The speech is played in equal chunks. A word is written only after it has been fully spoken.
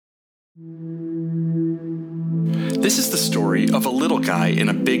This is the story of a little guy in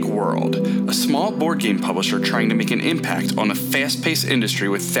a big world, a small board game publisher trying to make an impact on a fast-paced industry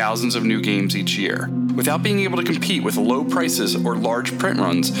with thousands of new games each year. Without being able to compete with low prices or large print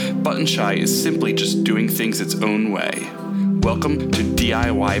runs, Button Shy is simply just doing things its own way. Welcome to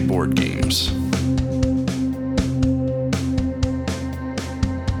DIY Board Games.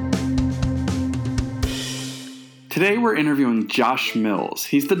 Today we're interviewing Josh Mills.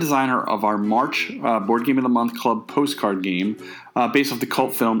 He's the designer of our March Board Game of the Month Club postcard game based off the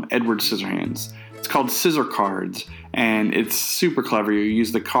cult film Edward Scissorhands. It's called Scissor Cards, and it's super clever. You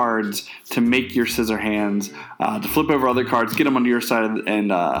use the cards to make your scissor hands, to flip over other cards, get them onto your side,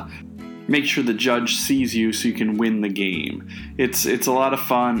 and make sure the judge sees you so you can win the game. It's a lot of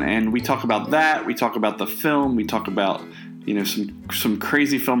fun, and we talk about that. We talk about the film. We talk about some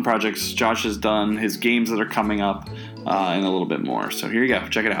crazy film projects Josh has done, his games that are coming up, and a little bit more. So here you go.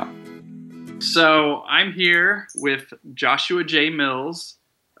 Check it out. So I'm here with Joshua J. Mills,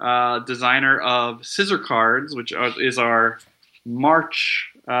 designer of Scissor Cards, which is our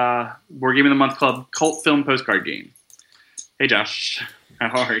March Board Game of the Month Club cult film postcard game. Hey, Josh.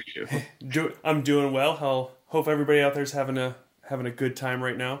 How are you? I'm doing well. Hope everybody out there's having a good time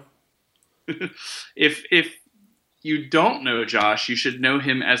right now. If you don't know Josh, you should know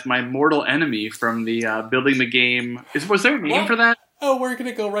him as my mortal enemy from the Building the Game. Was there a name for that? Oh, we're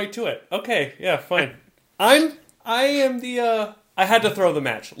gonna go right to it. Okay, yeah, fine. I am the. I had to throw the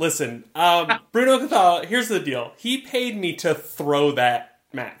match. Listen, Bruno Cathala. Here's the deal. He paid me to throw that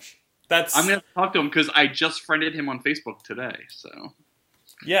match. I'm gonna talk to him because I just friended him on Facebook today. So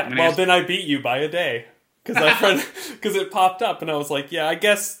yeah, well then I beat you by a day because it popped up and I was like, yeah, I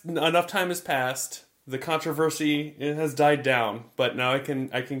guess enough time has passed. The controversy has died down, but now I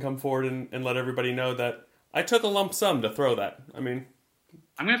can come forward and let everybody know that I took a lump sum to throw that. I mean,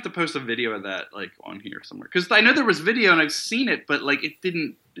 I'm gonna have to post a video of that on here somewhere because I know there was video and I've seen it, but it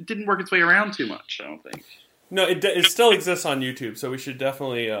didn't work its way around too much. I don't think. No, it still exists on YouTube, so we should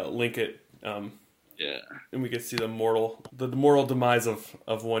definitely link it. Yeah, and we can see the moral demise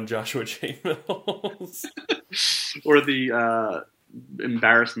of one Joshua J. Mills, or the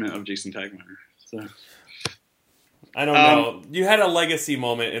embarrassment of Jason Tagmeyer. So. I don't know. You had a legacy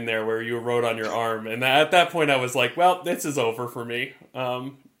moment in there where you wrote on your arm, and at that point I was like, well, this is over for me.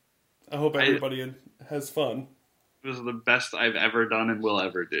 I hope everybody has fun. It was the best I've ever done and will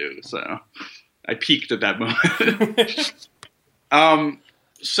ever do, so I peaked at that moment.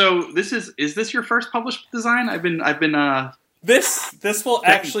 So is this your first published design? I've been This will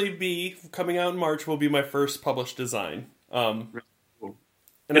actually be coming out in March, will be my first published design. Cool.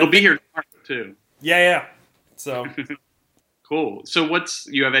 And it'll be here tomorrow too. Yeah. So cool. So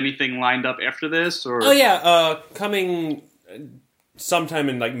you have anything lined up after this, or? Oh yeah, coming sometime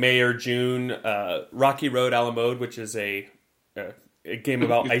in May or June. Rocky Road a la Mode, which is a game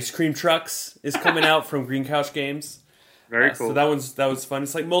about ice cream trucks, is coming out from Green Couch Games. Very cool. So that was fun.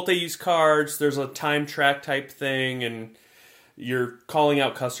 It's like multi-use cards. There's a time track type thing, and you're calling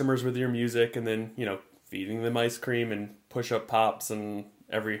out customers with your music, and then feeding them ice cream and push-up pops and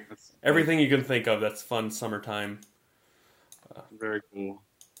everything you can think of that's fun summertime. Very cool.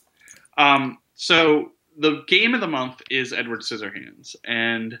 So the game of the month is Edward Scissorhands,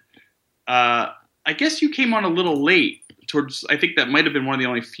 and I guess you came on a little late. I think that might have been one of the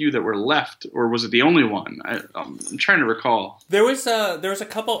only few that were left, or was it the only one? I'm trying to recall. There was a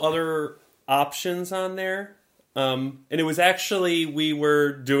couple other options on there, and it was actually we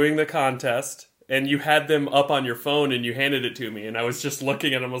were doing the contest. And you had them up on your phone, and you handed it to me, and I was just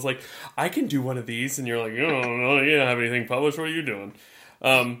looking at them. I was like, "I can do one of these," and you're like, "Oh no, you don't have anything published. What are you doing?"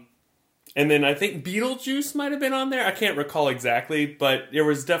 And then I think Beetlejuice might have been on there. I can't recall exactly, but there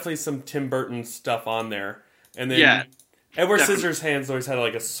was definitely some Tim Burton stuff on there. And then Edward Scissorhands always had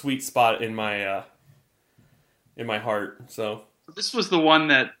a sweet spot in my heart. So this was the one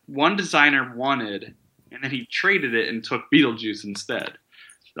that one designer wanted, and then he traded it and took Beetlejuice instead.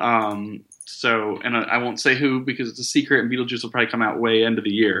 So, and I won't say who because it's a secret, and Beetlejuice will probably come out way end of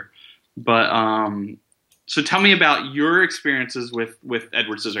the year. But so tell me about your experiences with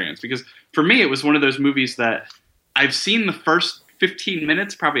Edward Scissorhands, because for me it was one of those movies that I've seen the first 15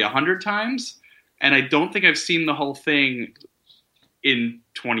 minutes probably 100 times, and I don't think I've seen the whole thing in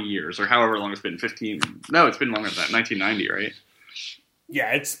 20 years or however long it's been. 15? No, it's been longer than that. 1990, right?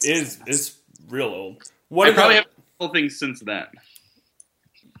 Yeah, it's real old. I probably have the whole thing since then.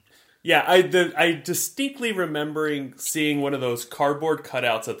 Yeah, I distinctly remembering seeing one of those cardboard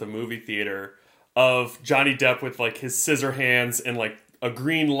cutouts at the movie theater of Johnny Depp with his scissor hands and a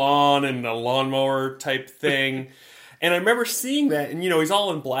green lawn and a lawnmower type thing. And I remember seeing that, and he's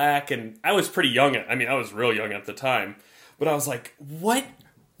all in black, and I was pretty young. I was real young at the time, but I was like, what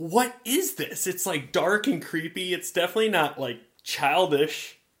is this? It's like dark and creepy. It's definitely not like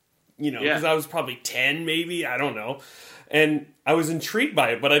childish, because I was probably 10 maybe, I don't know. And I was intrigued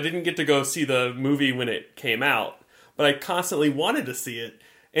by it, but I didn't get to go see the movie when it came out. But I constantly wanted to see it.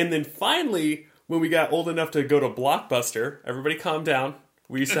 And then finally, when we got old enough to go to Blockbuster, everybody calm down.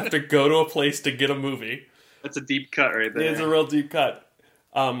 We used to have to go to a place to get a movie. That's a deep cut right there. It's a real deep cut.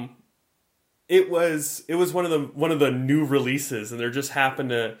 It was one of the new releases, and there just happened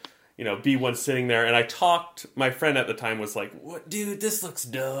to be one sitting there. And I talked. My friend at the time was like, "What, dude? This looks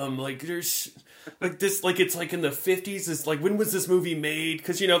dumb. Like there's like this. Like it's like in the 50s. It's like when was this movie made?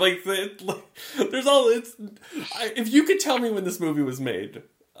 Because there's all. If you could tell me when this movie was made,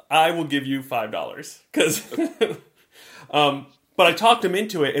 I will give you $5. Because, but I talked him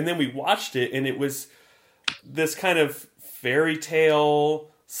into it, and then we watched it, and it was this kind of fairy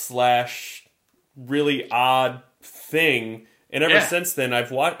tale / really odd thing. And ever since then,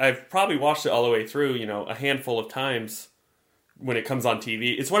 I've probably watched it all the way through, a handful of times when it comes on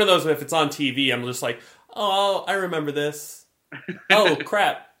TV. It's one of those, if it's on TV, I'm just like, oh, I remember this. Oh,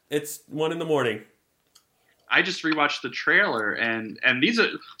 crap. It's 1 a.m. I just rewatched the trailer, and these are...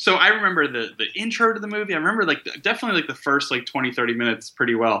 So I remember the intro to the movie. I remember definitely the first 20, 30 minutes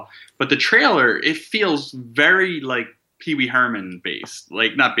pretty well. But the trailer, it feels very Pee Wee Herman based.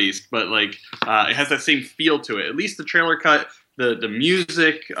 Not based, but it has that same feel to it. At least the trailer cut, the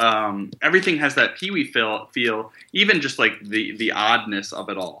music, everything has that Pee Wee feel. Even just the oddness of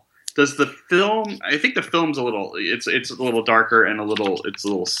it all. Does the film? I think the film's a little. It's a little darker and it's a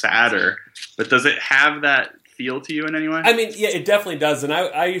little sadder. But does it have that feel to you in any way? I mean, yeah, it definitely does. And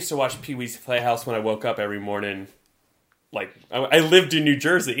I used to watch Pee Wee's Playhouse when I woke up every morning. I lived in New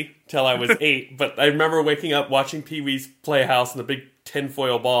Jersey till I was 8, but I remember waking up watching Pee Wee's Playhouse and the big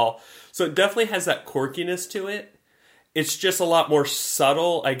tinfoil ball. So it definitely has that quirkiness to it. It's just a lot more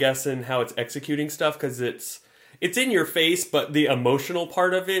subtle, I guess, in how it's executing stuff, because it's in your face, but the emotional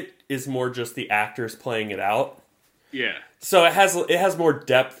part of it is more just the actors playing it out. Yeah. So it has more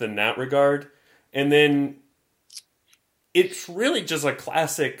depth in that regard. And then it's really just a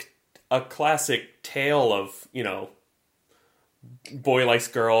classic tale of, boy likes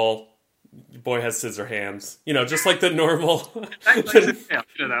girl, boy has scissor hands. Just like the normal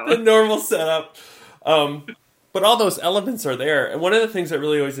the normal setup. But all those elements are there. And one of the things that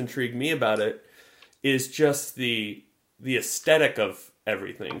really always intrigued me about it is just the aesthetic of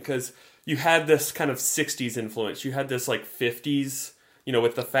everything. Because you had this kind of 60s influence. You had this 50s,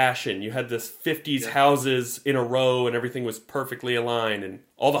 with the fashion. You had this 50s houses in a row and everything was perfectly aligned. And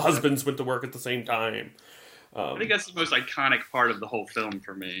all the husbands went to work at the same time. I think that's the most iconic part of the whole film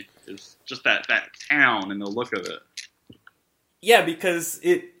for me, is just that town and the look of it. Yeah, because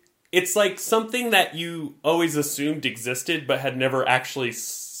it's like something that you always assumed existed but had never actually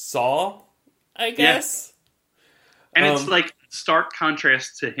saw, I guess. Yeah. And it's stark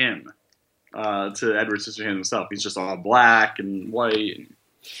contrast to him, to Edward Scissorhands himself. He's just all black and white.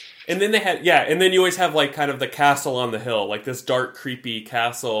 And then and then you always have kind of the castle on the hill, this dark, creepy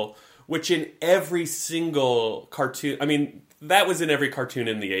castle, which in every single cartoon, I mean, that was in every cartoon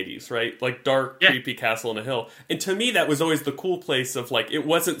in the 80s, right? Dark, creepy castle on a hill. And to me, that was always the cool place of, it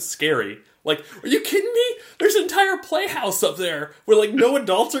wasn't scary. Are you kidding me? There's an entire playhouse up there where, no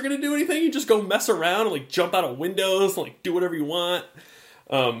adults are going to do anything. You just go mess around and, jump out of windows and, do whatever you want.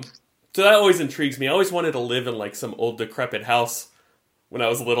 So that always intrigues me. I always wanted to live in, some old decrepit house when I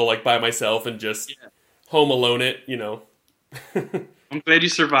was little, by myself and just home alone it, I'm glad you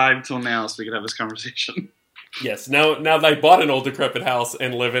survived till now so we could have this conversation. Yes, now that I bought an old decrepit house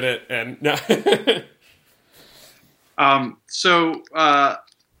and live in it, and no.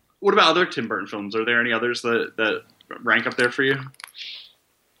 What about other Tim Burton films? Are there any others that rank up there for you?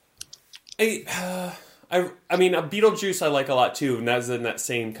 I mean, Beetlejuice I like a lot too, and that's in that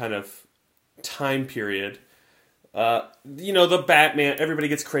same kind of time period. The Batman. Everybody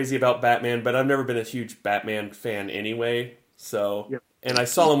gets crazy about Batman, but I've never been a huge Batman fan anyway. So, and I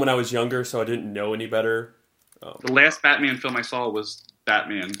saw him when I was younger, so I didn't know any better. The last Batman film I saw was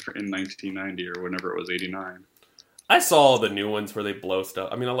Batman in 1990 or whenever it was, 89. I saw the new ones where they blow stuff.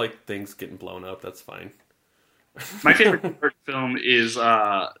 I mean, I like things getting blown up. That's fine. My favorite film is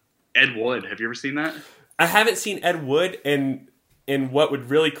Ed Wood. Have you ever seen that? I haven't seen Ed Wood, and what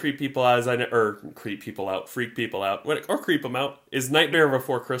would really freak people out, is Nightmare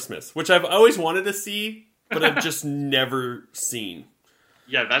Before Christmas, which I've always wanted to see, but I've just never seen.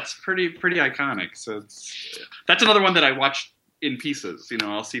 Yeah, that's pretty iconic. So that's another one that I watched in pieces.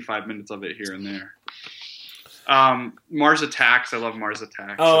 I'll see 5 minutes of it here and there. Mars Attacks. I love Mars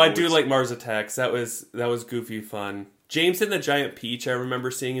Attacks. Oh, I do like Mars Attacks. That was goofy fun. James and the Giant Peach, I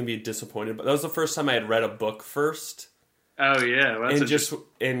remember seeing and being disappointed, but that was the first time I had read a book first. Oh yeah, well,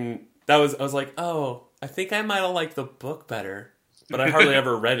 I was like, oh, I think I might have liked the book better, but I hardly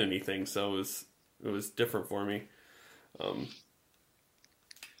ever read anything, so it was different for me.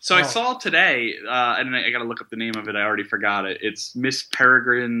 So I saw today, and I got to look up the name of it. I already forgot it. It's Miss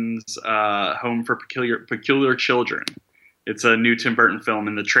Peregrine's Home for Peculiar Children. It's a new Tim Burton film,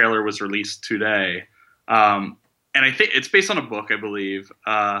 and the trailer was released today. And I think it's based on a book, I believe.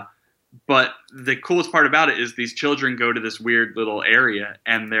 But the coolest part about it is these children go to this weird little area,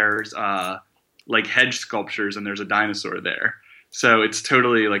 and there's like hedge sculptures, and there's a dinosaur there. So it's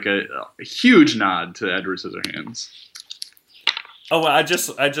totally like a huge nod to Edward Scissorhands. Oh, well, I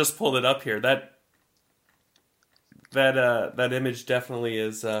just pulled it up here. That image definitely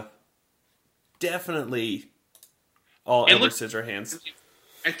is definitely all Edward Scissorhands.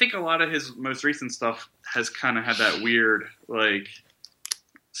 I think a lot of his most recent stuff has kind of had that weird, like,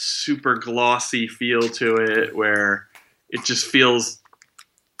 super glossy feel to it, where it just feels,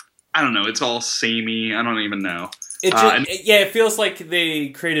 I don't know, it's all samey. I don't even know. It feels like they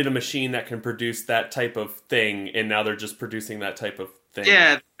created a machine that can produce that type of thing, and now they're just producing that type of thing.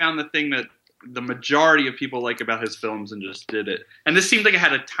 Yeah, they found the thing that the majority of people like about his films and just did it. And this seemed like it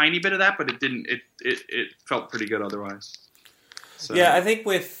had a tiny bit of that, but it didn't. It felt pretty good otherwise. So. Yeah, I think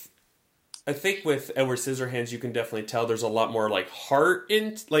with Edward Scissorhands, you can definitely tell there's a lot more like heart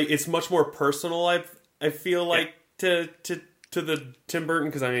in, like it's much more personal. I feel like to the Tim Burton,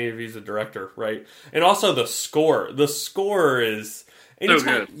 because I mean he's a director, right? And also the score. The score is anytime,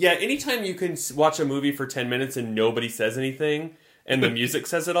 so good. Yeah, anytime you can watch a movie for 10 minutes and nobody says anything and the music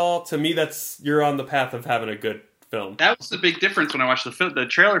says it all, to me you're on the path of having a good film. That was the big difference when I watched the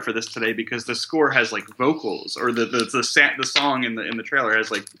trailer for this today, because the score has like vocals, or the song in the trailer has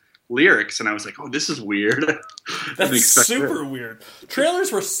like lyrics, and I was like, oh, this is weird. That's super weird.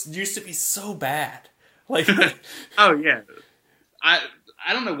 Trailers used to be so bad. Like, oh yeah. I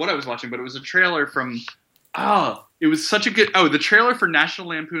don't know what I was watching, but it was a trailer from, it was such a good, the trailer for National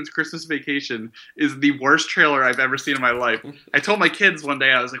Lampoon's Christmas Vacation is the worst trailer I've ever seen in my life. I told my kids one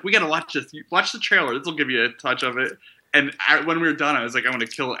day, I was like, we gotta watch this. Watch the trailer. This will give you a touch of it. And when we were done, I was like, I want to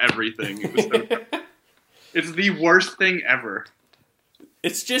kill everything. It was so it's the worst thing ever.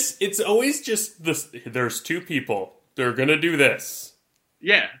 It's always just this, there's two people. They're gonna do this.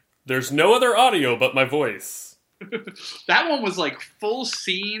 Yeah. There's no other audio but my voice. That one was like full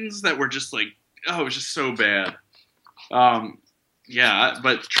scenes that were just like, it was just so bad. Yeah,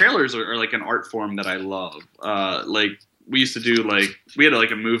 but trailers are like an art form that I love. Like we used to do, like we had like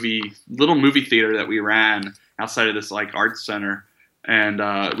a little movie theater that we ran outside of this like arts center, and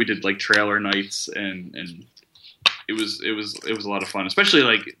we did like trailer nights, and it was a lot of fun. Especially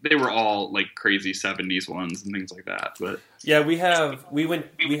like they were all like crazy 70s ones and things like that. But yeah, we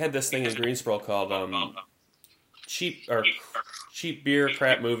had this thing in Greensboro called cheap beer,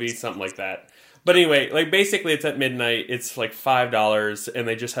 crap movie, something like that. But anyway, like basically it's at midnight, it's like $5, and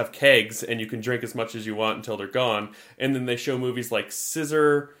they just have kegs, and you can drink as much as you want until they're gone. And then they show movies like the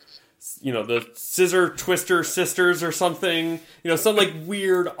Scissor Twister Sisters or something, some like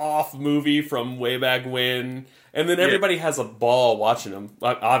weird off movie from way back when. And then everybody has a ball watching them,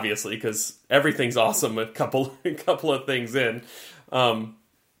 obviously, because everything's awesome a couple of things in.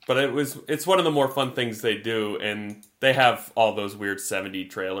 But it's one of the more fun things they do, and they have all those weird 70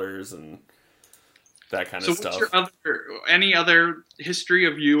 trailers and that kind of stuff. So what's any other history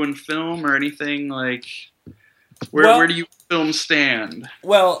of you in film or anything? Like, where do you film stand?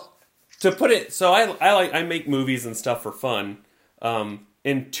 Well, to put it, so I make movies and stuff for fun.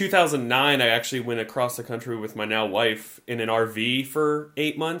 In 2009, I actually went across the country with my now wife in an RV for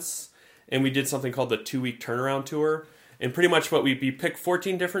 8 months, and we did something called the 2-week turnaround tour. And pretty much what we pick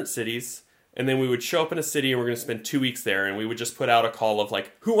 14 different cities, and then we would show up in a city, and we're going to spend 2 weeks there, and we would just put out a call of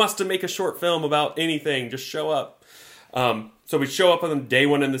like, who wants to make a short film about anything? Just show up. So we'd show up on day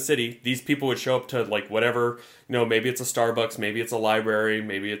one in the city. These people would show up to like whatever, maybe it's a Starbucks, maybe it's a library,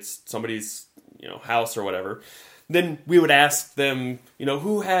 maybe it's somebody's house or whatever. Then we would ask them,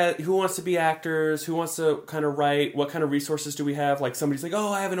 who wants to be actors, who wants to kind of write, what kind of resources do we have? Like somebody's like,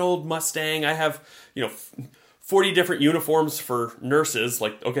 I have an old Mustang, I have 40 different uniforms for nurses.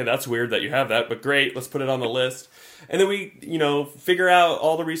 Like, okay, that's weird that you have that, but great, let's put it on the list. And then we, figure out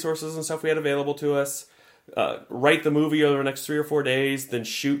all the resources and stuff we had available to us, write the movie over the next 3 or 4 days, then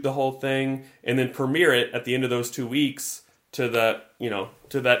shoot the whole thing, and then premiere it at the end of those 2 weeks to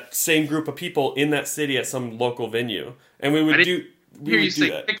that same group of people in that city at some local venue. And we would do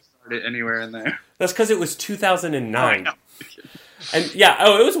that. Kickstarter. it anywhere in there. That's because it was 2009. Oh, And yeah,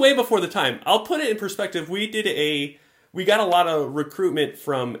 it was way before the time. I'll put it in perspective. We got a lot of recruitment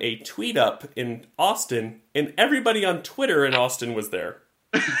from a tweet up in Austin, and everybody on Twitter in Austin was there.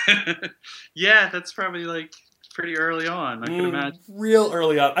 Yeah, that's probably like pretty early on. I can imagine. Real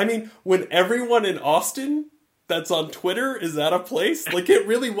early on. I mean, when everyone in Austin that's on Twitter is at a place, like it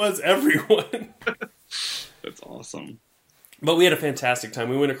really was everyone. That's awesome. But we had a fantastic time.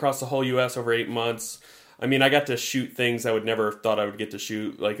 We went across the whole U.S. over 8 months. I mean, I got to shoot things I would never thought I would get to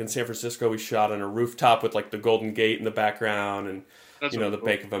shoot. Like in San Francisco, we shot on a rooftop with like the Golden Gate in the background, and That's the cool.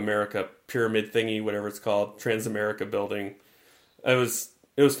 Bank of America pyramid thingy, whatever it's called, Transamerica building. It was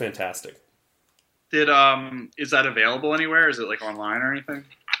fantastic. Is that available anywhere? Is it like online or anything?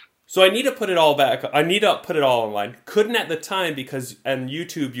 So I need to put it all back. I need to put it all online. Couldn't at the time because on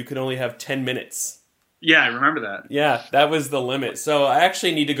YouTube you could only have 10 minutes. Yeah, I remember that. Yeah, that was the limit. So I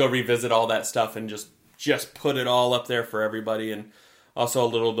actually need to go revisit all that stuff and just put it all up there for everybody, and also a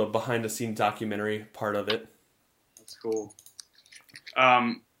little the behind the scenes documentary part of it. That's cool.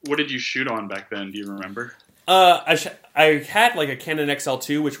 What did you shoot on back then? Do you remember? I had like a Canon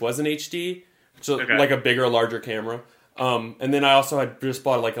XL2, which was an HD, so Okay. like a bigger, larger camera. And then I also had just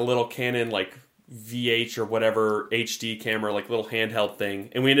bought like a little Canon like VH or whatever HD camera, like little handheld thing,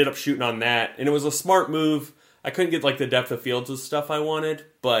 and we ended up shooting on that. And it was a smart move. I couldn't get like the depth of fields of stuff I wanted,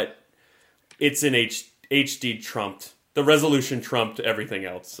 but it's an HD trumped. The resolution trumped everything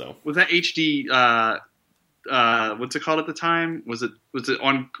else. So Was that HD? What's it called at the time? Was it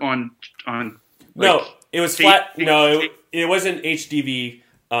on? no, like, it was tape- flat. tape- No, tape? it wasn't HDV.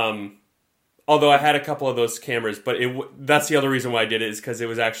 Although I had a couple of those cameras, but that's the other reason why I did it is because it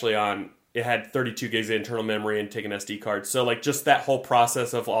was actually on. It had 32 gigs of internal memory and take an SD card. So like just that whole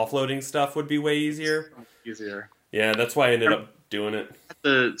process of offloading stuff would be way easier. Easier. Yeah, that's why I ended up doing it.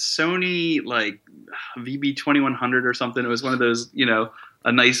 The Sony like VB2100 or something. It was one of those,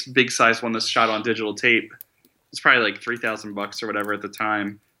 a nice big size one that's shot on digital tape. It's probably like $3,000 or whatever at the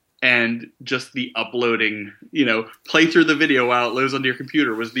time. And just the uploading, play through the video while it loads onto your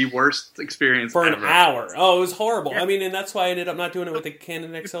computer was the worst experience For ever. an hour. Oh, it was horrible. Yeah. I mean, and that's why I ended up not doing it with the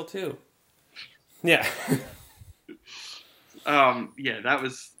Canon XL2. Yeah. Yeah, that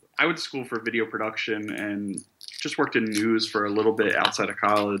was. I went to school for video production and just worked in news for a little bit outside of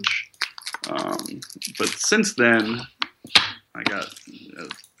college. But since then, I got a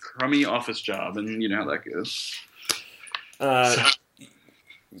crummy office job, and you know how that goes.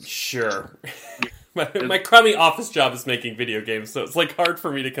 Sure. My crummy office job is making video games, so it's like hard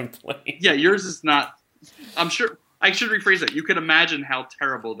for me to complain. Yeah, yours is not. I'm sure. I should rephrase that. You can imagine how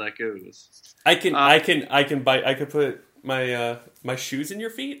terrible that goes. I could put my shoes in your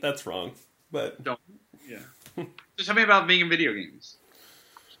feet. That's wrong, but Don't. Yeah. Just tell me about making video games.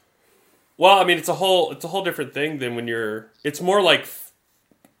 well, I mean, it's a whole different thing than when you're. It's more like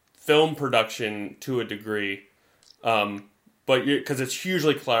film production to a degree, but because it's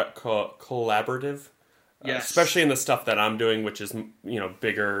hugely collaborative, Yes. especially in the stuff that I'm doing, which is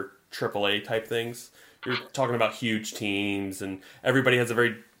bigger AAA type things. You're talking about huge teams, and everybody has a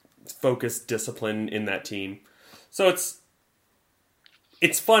very focused discipline in that team. So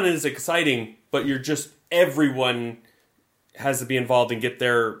it's fun and it's exciting, but everyone has to be involved and get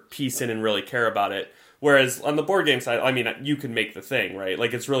their piece in and really care about it. Whereas on the board game side, I mean, you can make the thing, right?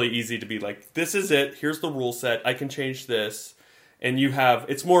 Like, it's really easy to be like, this is it, here's the rule set, I can change this. And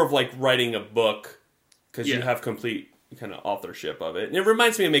it's more of like writing a book, because you have complete kind of authorship of it. And it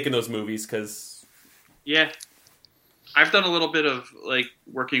reminds me of making those movies, because... Yeah. I've done a little bit of like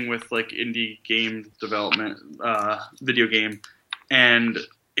working with like indie game development, video game, and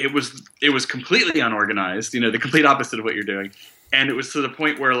it was completely unorganized. The complete opposite of what you're doing, and it was to the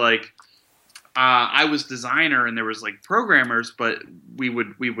point where like I was designer and there was like programmers, but we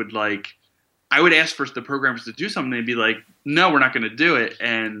would like I would ask for the programmers to do something, they'd be like, no, we're not going to do it,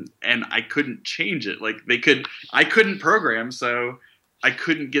 and I couldn't change it. Like I couldn't program, so I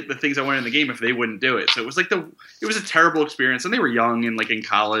couldn't get the things I wanted in the game if they wouldn't do it. So it was like it was a terrible experience, and they were young and like in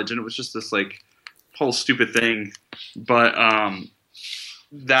college, and it was just this like whole stupid thing. But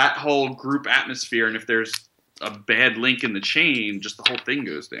that whole group atmosphere, and if there's a bad link in the chain, just the whole thing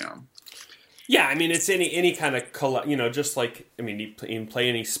goes down. Yeah, I mean, it's any kind of, just like, I mean, you can play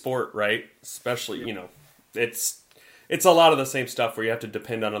any sport, right? Especially, it's a lot of the same stuff where you have to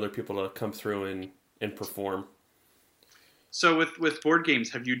depend on other people to come through and perform. So with board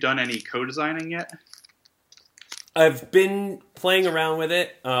games, have you done any co-designing yet? I've been playing around with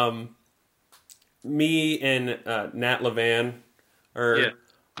it. Me and Nat Levan are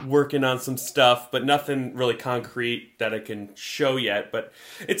working on some stuff, but nothing really concrete that I can show yet. But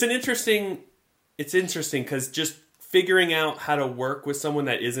it's interesting because just figuring out how to work with someone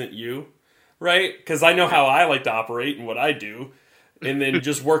that isn't you, right? Because I know how I like to operate and what I do. And then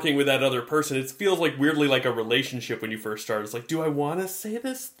just working with that other person, it feels like weirdly like a relationship when you first start. It's like, do I want to say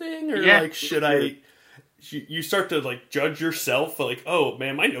this thing? Or like, should I... You start to like judge yourself. Like, oh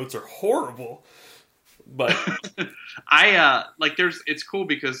man, my notes are horrible. But it's cool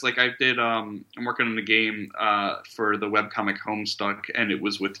because like I'm working on a game for the webcomic Homestuck, and it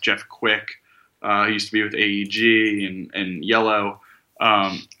was with Jeff Quick. He used to be with AEG and Yellow.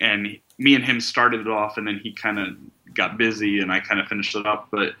 And me and him started it off, and then he kind of got busy, and I kind of finished it up.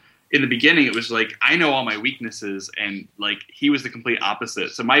 But in the beginning, it was like, I know all my weaknesses, and like he was the complete opposite.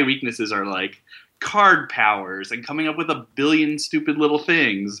 So my weaknesses are like card powers and coming up with a billion stupid little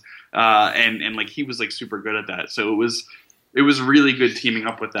things. And like he was like super good at that. So it was really good teaming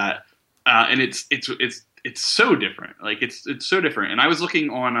up with that. And it's so different. Like it's so different. And I was looking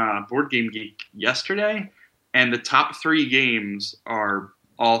on Board Game Geek yesterday, and the top 3 games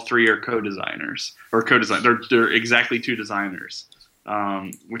all 3 are co-designers or co-design. They're exactly 2 designers,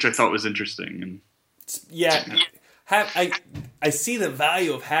 which I thought was interesting. And yeah, I see the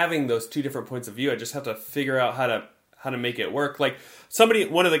value of having those 2 different points of view. I just have to figure out how to make it work. Like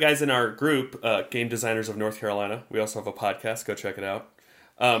one of the guys in our group, Game Designers of North Carolina. We also have a podcast. Go check it out.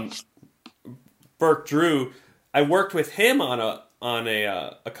 Burke Drew. I worked with him on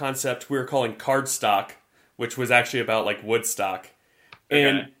a concept we were calling Cardstock, which was actually about like Woodstock.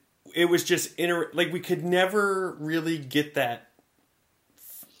 And it was just like we could never really get that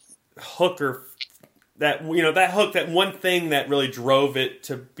hook or that hook, that one thing that really drove it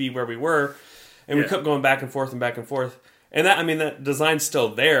to be where we were. And we kept going back and forth and back and forth. And that design's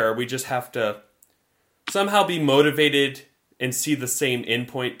still there. We just have to somehow be motivated and see the same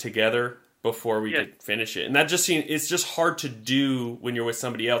endpoint together before we could finish it. And that it's just hard to do when you're with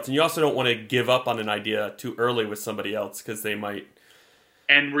somebody else. And you also don't want to give up on an idea too early with somebody else because they might.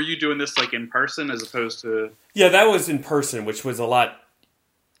 And were you doing this like in person as opposed to? Yeah, that was in person, which was a lot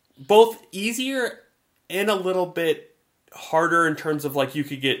both easier and a little bit harder in terms of like you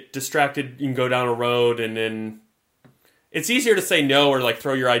could get distracted, you can go down a road, and then it's easier to say no or like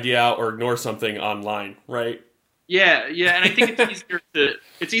throw your idea out or ignore something online, right? Yeah, and I think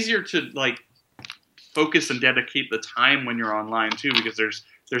it's easier to like focus and dedicate the time when you're online too, because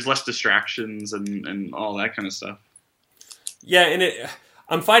there's less distractions and all that kind of stuff. Yeah, and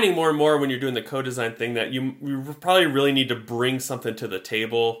I'm finding more and more when you're doing the co-design thing that you probably really need to bring something to the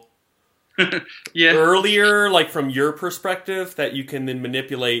table earlier, like from your perspective, that you can then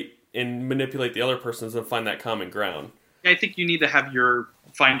manipulate the other person's and find that common ground. I think you need to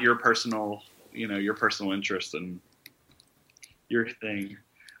find your personal, your personal interest and your thing.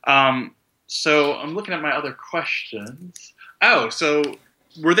 So I'm looking at my other questions. Oh, so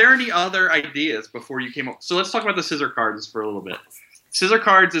were there any other ideas before you came up? So let's talk about the scissor cards for a little bit. Scissor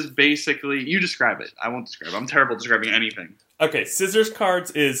cards is basically, you describe it. I won't describe it. I'm terrible at describing anything. Okay, scissors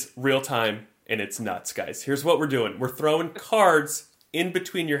cards is real time, and it's nuts, guys. Here's what we're doing. We're throwing cards in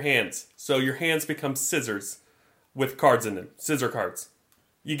between your hands. So your hands become scissors with cards in them. Scissor cards.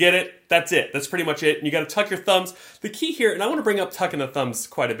 You get it? That's it. That's pretty much it. And you got to tuck your thumbs. The key here, and I want to bring up tucking the thumbs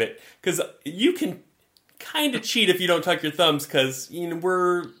quite a bit, because you can kind of cheat if you don't tuck your thumbs, because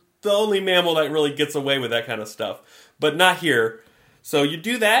we're the only mammal that really gets away with that kind of stuff. But not here. So you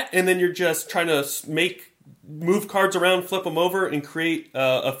do that, and then you're just trying to move cards around, flip them over, and create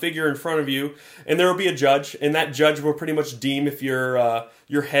a figure in front of you. And there will be a judge, and that judge will pretty much deem if your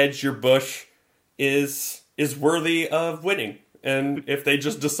hedge, your bush, is worthy of winning. And if they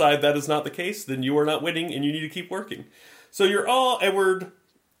just decide that is not the case, then you are not winning, and you need to keep working. So you're all Edward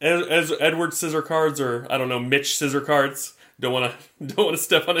scissor cards, or I don't know, Mitch scissor cards. Don't want to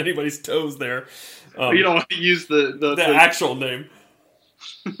step on anybody's toes there. You don't want to use the actual name.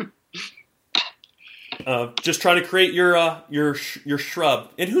 Just trying to create your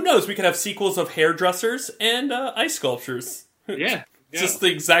shrub, and who knows? We could have sequels of hairdressers and ice sculptures. Yeah, It's just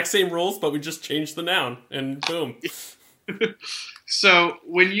the exact same rules, but we just changed the noun, and boom. So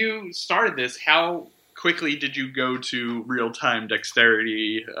when you started this, how quickly did you go to real-time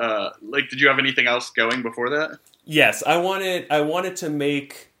dexterity? Did you have anything else going before that? Yes, I wanted to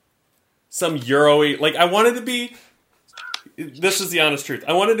make some Euro-y, like I wanted to be. This is the honest truth.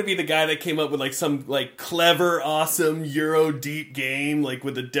 I wanted to be the guy that came up with like some like clever, awesome Euro deep game, like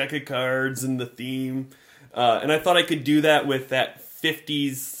with a deck of cards and the theme. And I thought I could do that with that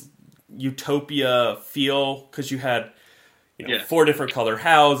 50s utopia feel, because you had 4 different color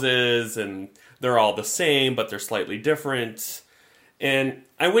houses, and they're all the same, but they're slightly different. And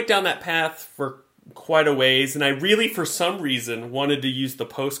I went down that path for quite a ways, and I really, for some reason, wanted to use the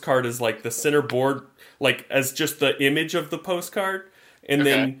postcard as like the center board, like as just the image of the postcard, and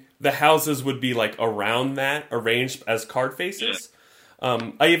then the houses would be like around that, arranged as card faces.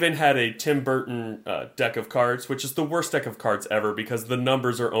 I even had a Tim Burton deck of cards, which is the worst deck of cards ever because the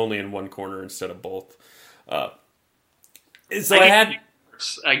numbers are only in one corner instead of both. So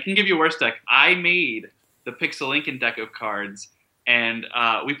I can give you a worse deck. I made the Pixel Lincoln deck of cards, and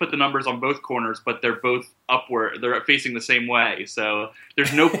we put the numbers on both corners, but they're both upward. They're facing the same way, so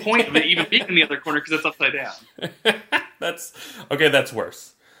there's no point of it even being in the other corner because it's upside down. That's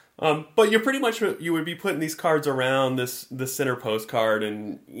worse. But you're pretty much, you would be putting these cards around the center postcard,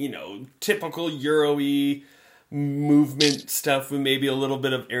 and typical Euro-y movement stuff with maybe a little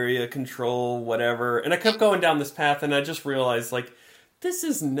bit of area control, whatever. And I kept going down this path, and I just realized, like, this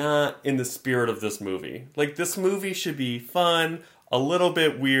is not in the spirit of this movie. Like, this movie should be fun, a little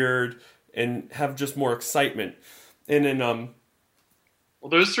bit weird, and have just more excitement. And then, well,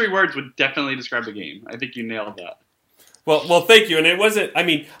 those 3 words would definitely describe the game. I think you nailed that. Well, thank you. And it wasn't, I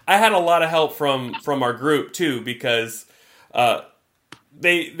mean, I had a lot of help from our group, too, because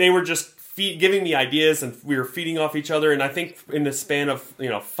they were just giving me ideas, and we were feeding off each other. And I think in the span of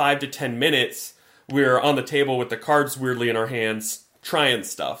 5 to 10 minutes, we were on the table with the cards weirdly in our hands, trying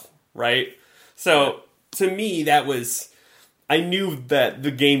stuff, right? So to me, I knew that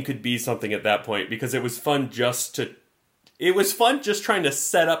the game could be something at that point because it was fun just trying to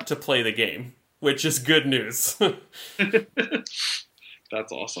set up to play the game, which is good news.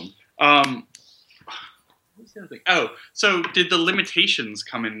 That's awesome. What was the other thing? Oh, so did the limitations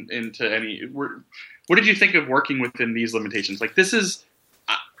come into any? What did you think of working within these limitations? Like, this is,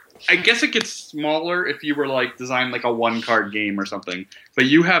 I guess it gets smaller if you were like design like a 1-card game or something, but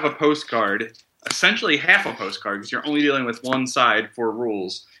you have a postcard, essentially half a postcard, because you're only dealing with one side for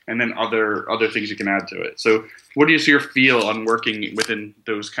rules, and then other things you can add to it. So, what is your feel on working within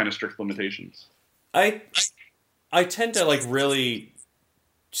those kind of strict limitations? I tend to like really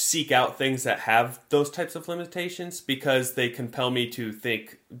seek out things that have those types of limitations because they compel me to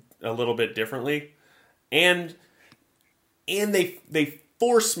think a little bit differently, and they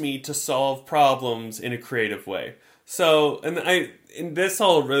force me to solve problems in a creative way. So, I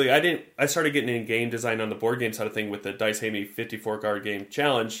started getting in game design on the board game side of thing with the Dice Hate Me 54 card game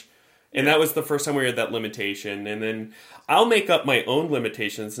challenge. And that was the first time we had that limitation. And then I'll make up my own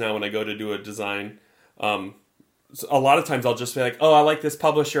limitations now when I go to do a design. So a lot of times I'll just be like, oh, I like this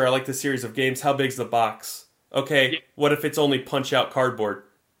publisher. I like this series of games. How big's the box? Okay, what if it's only punch out cardboard?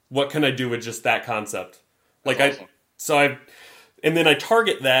 What can I do with just that concept? That's awesome. And then I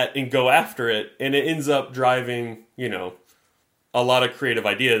target that and go after it. And it ends up driving, a lot of creative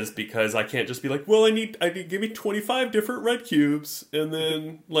ideas because I can't just be like, well, I need give me 25 different red cubes, and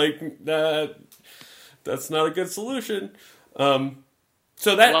then like that's not a good solution.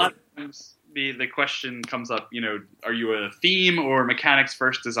 So that a lot of times the question comes up, are you a theme or mechanics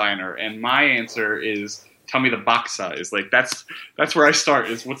first designer? And my answer is, tell me the box size. Like that's where I start.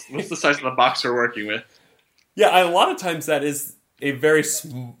 Is what's the size of the box we're working with? Yeah, a lot of times that is a very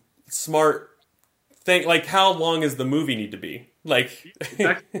smart thing. Like, how long does the movie need to be? Like,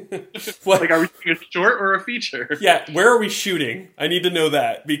 exactly. Like, are we doing a short or a feature? Yeah, where are we shooting? I need to know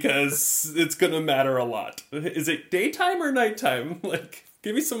that because it's going to matter a lot. Is it daytime or nighttime? Like,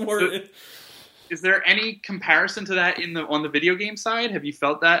 give me some more. Is there any comparison to that on the video game side? Have you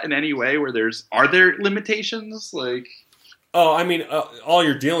felt that in any way where are there limitations? Like, oh, I mean, all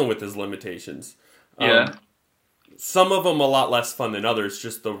you're dealing with is limitations. Yeah. Some of them a lot less fun than others.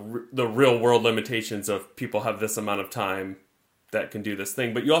 Just the real world limitations of people have this amount of time that can do this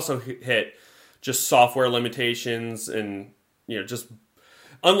thing. But you also hit just software limitations, and just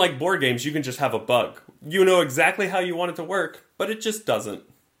unlike board games, you can just have a bug. You know exactly how you want it to work, but it just doesn't.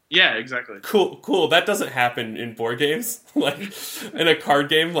 Yeah, exactly. Cool. That doesn't happen in board games. Like in a card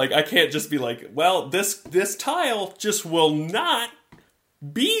game, like I can't just be like, well, this tile just will not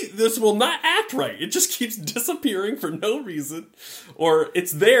act right. It just keeps disappearing for no reason, or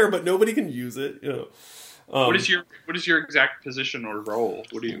it's there but nobody can use it. What is your exact position or role?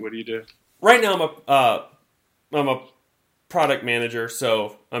 What do you do? Right now, I'm a product manager,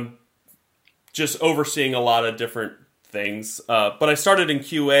 so I'm just overseeing a lot of different things. But I started in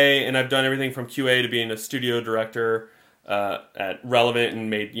QA, and I've done everything from QA to being a studio director at Relevant, and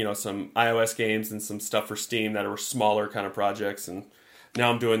made some iOS games and some stuff for Steam that were smaller kind of projects, and now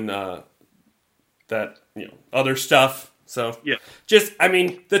I'm doing that other stuff. So yeah,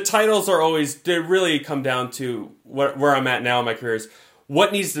 the titles are always, they really come down to where I'm at now in my career is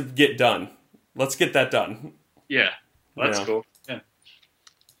what needs to get done. Let's get that done. Yeah, that's cool. Yeah.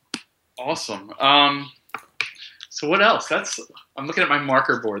 Awesome. So what else? I'm looking at my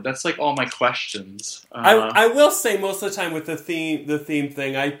marker board. That's like all my questions. I will say most of the time with the theme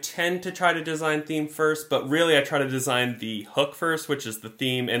thing, I tend to try to design theme first, but really I try to design the hook first, which is the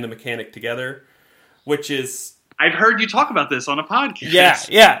theme and the mechanic together, which is... I've heard you talk about this on a podcast.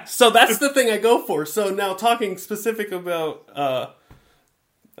 Yeah. So that's the thing I go for. So now talking specific about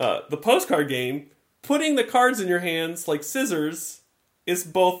the postcard game, putting the cards in your hands like scissors is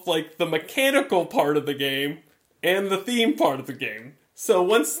both like the mechanical part of the game and the theme part of the game. So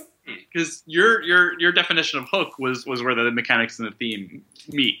once... Because your definition of hook was where the mechanics and the theme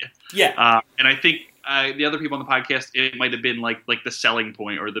meet. Yeah. And I think the other people on the podcast, it might have been like the selling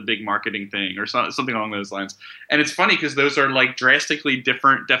point or the big marketing thing or something along those lines. And it's funny because those are like drastically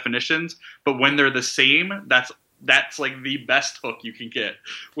different definitions, but when they're the same, that's like the best hook you can get.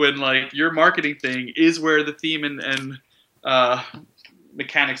 When like your marketing thing is where the theme and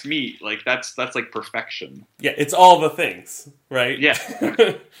mechanics meet, like that's like perfection. Yeah, it's all the things, right? Yeah.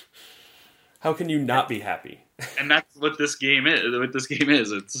 How can you not be happy? And that's what this game is.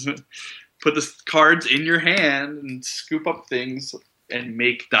 It's put the cards in your hand and scoop up things and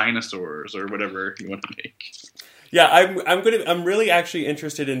make dinosaurs or whatever you want to make. Yeah, I'm really actually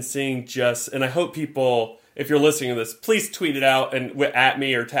interested in seeing and I hope people, if you're listening to this, please tweet it out and at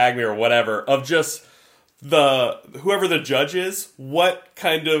me or tag me or whatever of just whoever the judge is, what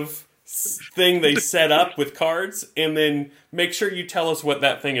kind of thing they set up with cards, and then make sure you tell us what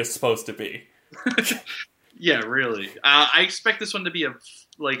that thing is supposed to be. Yeah, really. I expect this one to be a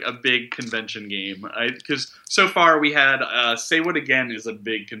big convention game. Because so far we had Say What Again is a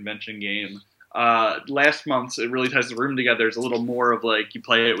big convention game. Last month's It Really Ties the Room Together is a little more of like you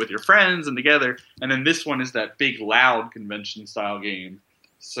play it with your friends and together. And then this one is that big, loud convention style game.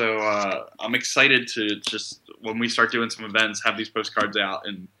 So I'm excited to just, when we start doing some events, have these postcards out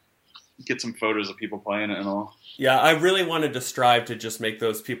and get some photos of people playing it and all. Yeah, I really wanted to strive to just make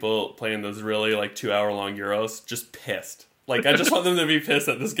those people playing those really like 2-hour-long Euros just pissed. Like, I just want them to be pissed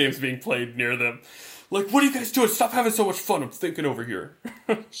that this game's being played near them. Like, what are you guys doing? Stop having so much fun. I'm thinking over here.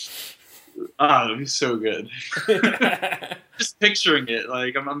 It'd be so good. Just picturing it.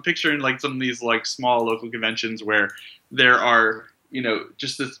 Like, I'm picturing like some of these like small local conventions where there are,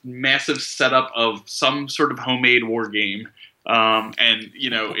 just this massive setup of some sort of homemade war game. And,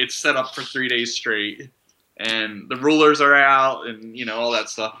 it's set up for 3 days straight. And the rulers are out and, all that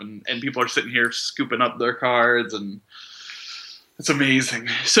stuff. And people are sitting here scooping up their cards. And it's amazing.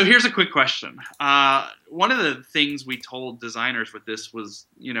 So here's a quick question. One of the things we told designers with this was,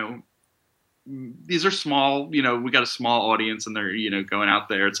 these are small, we got a small audience and they're, going out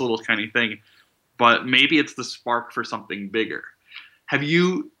there. It's a little tiny thing. But maybe it's the spark for something bigger. Have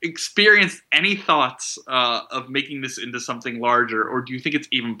you experienced any thoughts of making this into something larger, or do you think it's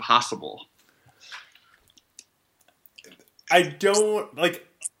even possible? I don't,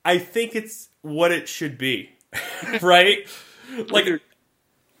 I think it's what it should be, right? Like,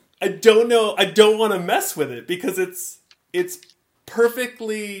 I don't know, I don't want to mess with it because it's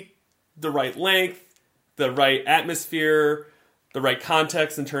perfectly the right length, the right atmosphere, the right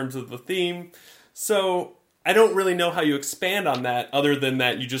context in terms of the theme. So I don't really know how you expand on that other than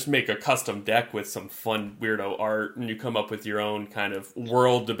that you just make a custom deck with some fun weirdo art and you come up with your own kind of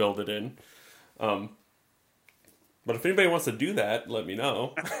world to build it in. But if anybody wants to do that, let me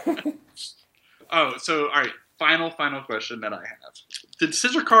know. All right. Final question that I have. Did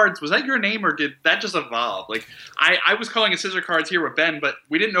Scissor Cards, was that your name or did that just evolve? Like, I was calling it Scissor Cards here with Ben, but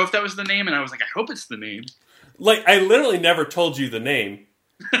we didn't know if that was the name, and I was like, I hope it's the name. Like, I literally never told you the name,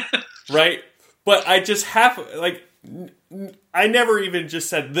 right? But I just I never even just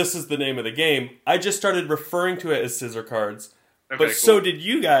said, this is the name of the game. I just started referring to it as Scissor Cards. Okay, but cool. So did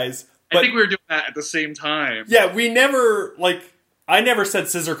you guys. I think we were doing that at the same time. Yeah, we never, I never said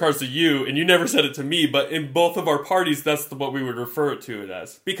Scissor Cards to you, and you never said it to me, but in both of our parties, that's what we would refer to it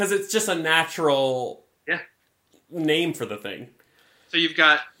as. Because it's just a natural name for the thing. So you've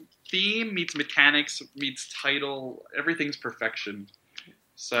got theme meets mechanics meets title. Everything's perfection.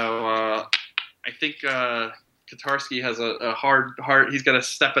 So I think Kotarski has a hard he's got to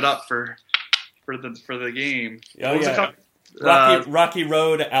step it up for the game. Oh, yeah. Rocky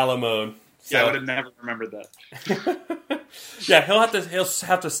Road Alamode. So. Yeah, I would have never remembered that. Yeah, he'll have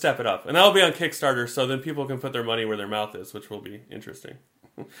to step it up, and that'll be on Kickstarter. So then people can put their money where their mouth is, which will be interesting.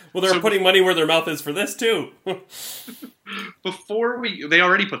 Well, they're putting money where their mouth is for this too. They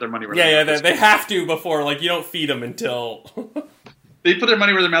already put their money where their mouth is. They have to before. Like, you don't feed them until they put their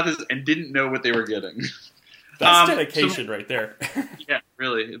money where their mouth is and didn't know what they were getting. That's dedication right there. Yeah,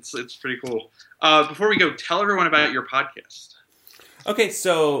 really, it's pretty cool. Before we go, tell everyone about your podcast. Okay,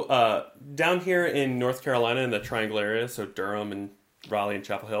 so down here in North Carolina in the Triangle area, so Durham and Raleigh and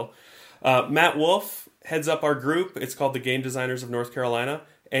Chapel Hill, Matt Wolf heads up our group. It's called the Game Designers of North Carolina,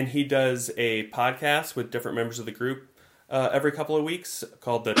 and he does a podcast with different members of the group every couple of weeks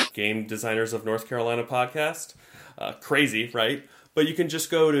called the Game Designers of North Carolina podcast. Crazy, right? But you can just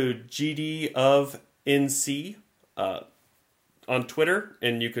go to GD of NC on Twitter,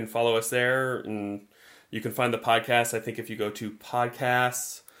 and you can follow us there, and you can find the podcast. I think if you go to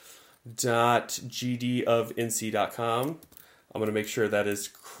podcasts.gdofnc.com, I'm going to make sure that is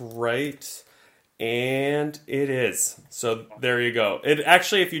correct. And it is. So there you go. It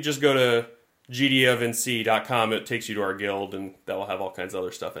actually, if you just go to gdofnc.com, it takes you to our guild, and that will have all kinds of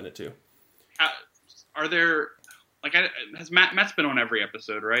other stuff in it too. Are there, has Matt's been on every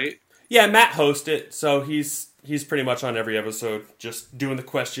episode, right? Yeah, Matt hosts it, so he's pretty much on every episode, just doing the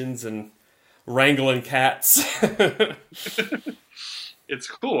questions and wrangling cats. It's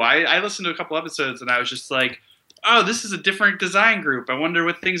cool. I listened to a couple episodes and I was just like, oh, this is a different design group. I wonder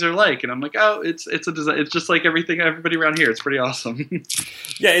what things are like. And I'm like, oh, it's a design. It's just like everybody around here. It's pretty awesome.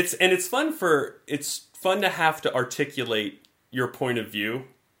 Yeah, it's fun to have to articulate your point of view.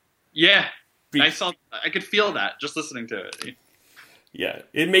 Yeah, I could feel that just listening to it. Yeah,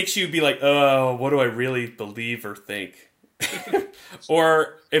 it makes you be like, oh, what do I really believe or think?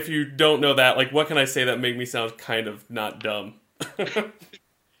 Or if you don't know that, like, what can I say that make me sound kind of not dumb?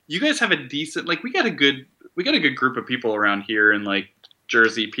 You guys have a decent, like, we got a good group of people around here in like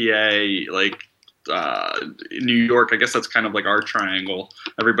Jersey, PA, like New York. I guess that's kind of like our triangle.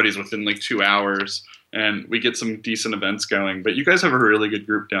 Everybody's within like 2 hours, and we get some decent events going. But you guys have a really good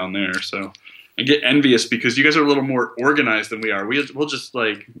group down there, so I get envious because you guys are a little more organized than we are. We'll just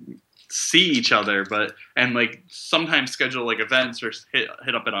like see each other, and like sometimes schedule like events or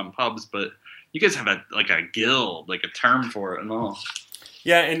hit up it on pubs. But you guys have a guild, like a term for it and all.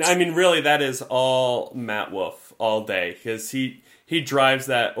 Yeah, and I mean, really, that is all Matt Wolf all day, because he drives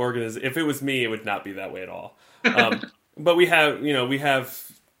that organization. If it was me, it would not be that way at all. But we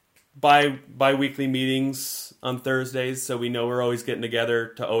have bi-weekly meetings on Thursdays, so we know we're always getting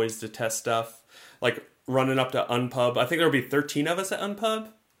together to test stuff, like running up to Unpub. I think there'll be 13 of us at Unpub.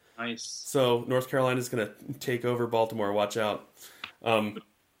 Nice. So North Carolina's going to take over Baltimore. Watch out.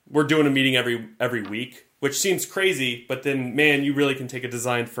 We're doing a meeting every week, which seems crazy, but then, man, you really can take a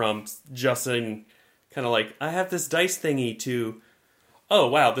design from just in kind of like, I have this dice thingy to, oh,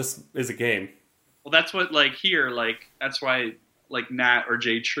 wow, this is a game. Well, that's what, like, here, like, that's why, like, Nat or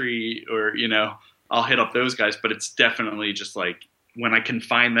J Tree or, I'll hit up those guys, but it's definitely just, like, when I can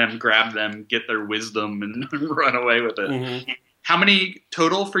find them, grab them, get their wisdom, and run away with it. Mm-hmm. How many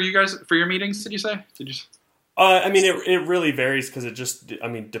total for you guys, for your meetings, did you say? I mean, it really varies because it just,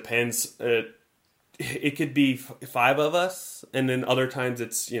 depends. It could be 5 of us, and then other times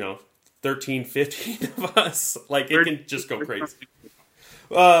it's, 13, 15 of us. Like, it can just go crazy.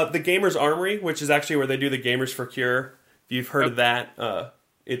 The Gamers Armory, which is actually where they do the Gamers for Cure. If you've heard of that,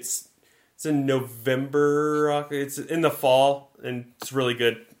 it's in November. It's in the fall, and it's a really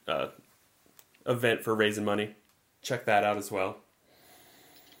good event for raising money. Check that out as well.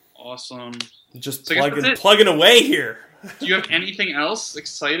 Awesome. Just plugging away here. Do you have anything else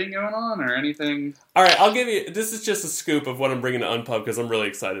exciting going on or anything? All right, I'll give you... This is just a scoop of what I'm bringing to Unpub because I'm really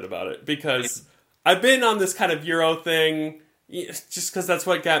excited about it. Because I've been on this kind of Euro thing just because that's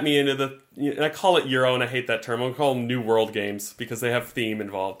what got me into the... I call it Euro and I hate that term. I'm going to call them New World games because they have theme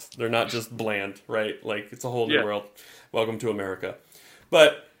involved. They're not just bland, right? Like, it's a whole new world. Welcome to America.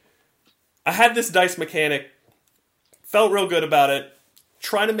 But I had this dice mechanic. Felt real good about it.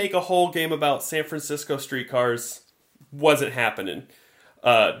 Trying to make a whole game about San Francisco streetcars wasn't happening.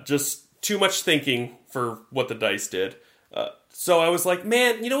 Just too much thinking for what the dice did. So I was like,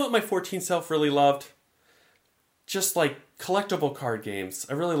 man, you know what my 14 self really loved? Just like collectible card games.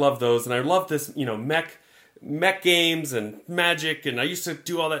 I really love those. And I love this, mech games and Magic. And I used to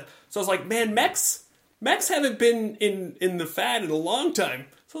do all that. So I was like, man, mechs haven't been in the fad in a long time.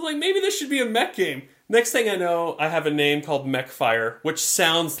 So I was like, maybe this should be a mech game. Next thing I know, I have a name called Mechfire, which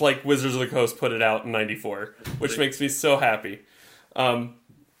sounds like Wizards of the Coast put it out in '94, which makes me so happy. But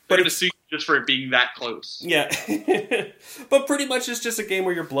it's sue just for it being that close. Yeah, but pretty much it's just a game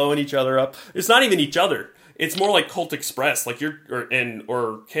where you're blowing each other up. It's not even each other. It's more like Colt Express, like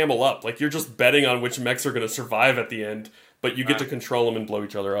or Camel Up. Like you're just betting on which mechs are going to survive at the end, but you get to control them and blow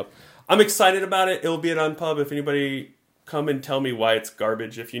each other up. I'm excited about it. It'll be at Unpub. If anybody come and tell me why it's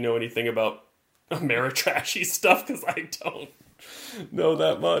garbage, if you know anything about Ameritrashy stuff, because I don't know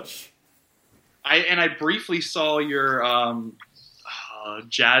that much. I briefly saw your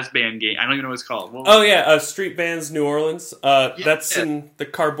jazz band game. I don't even know what it's called. Oh yeah, Street Bands New Orleans. That's in the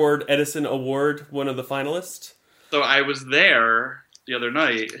Cardboard Edison Award, one of the finalists. So I was there the other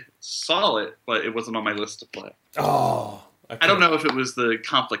night, saw it, but it wasn't on my list to play. Oh, I don't know if it was the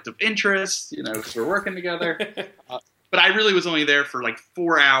conflict of interest, because we're working together. But I really was only there for like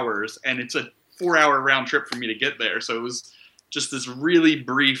 4 hours, and it's a 4-hour round trip for me to get there. So it was just this really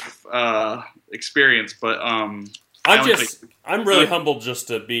brief experience. But I'm really humbled just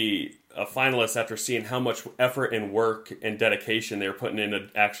to be a finalist after seeing how much effort and work and dedication they were putting into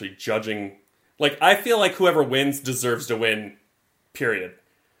actually judging. Like, I feel like whoever wins deserves to win, period.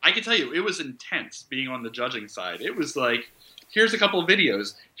 I can tell you, it was intense being on the judging side. It was like, here's a couple of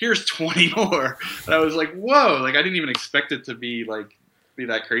videos, here's 20 more. And I was like, whoa, like I didn't even expect it to be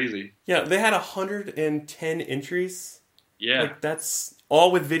that crazy. Yeah, they had 110 entries. Yeah. Like, that's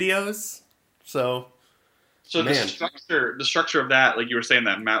all with videos. So the structure of that, like you were saying,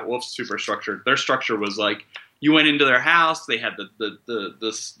 that Matt Wolf's super structured. Their structure was like, you went into their house, they had the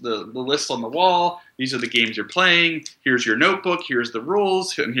list on the wall. These are the games you're playing. Here's your notebook. Here's the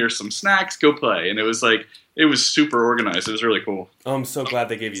rules. And here's some snacks. Go play. And it was super organized. It was really cool. Oh, I'm so glad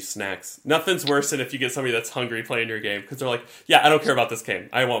they gave you snacks. Nothing's worse than if you get somebody that's hungry playing your game. Because they're like, yeah, I don't care about this game.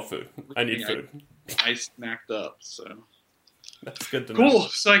 I want food. I need food. I snacked up, so. That's good to know. Cool.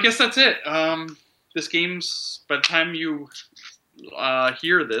 So I guess that's it. This game's, by the time you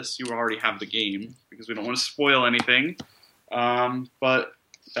hear this, you already have the game because we don't want to spoil anything. But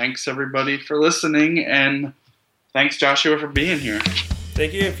thanks everybody for listening, and thanks Joshua for being here.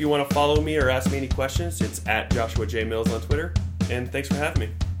 Thank you. If you want to follow me or ask me any questions, it's at Joshua J. Mills on Twitter. And thanks for having me.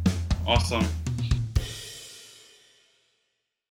 Awesome.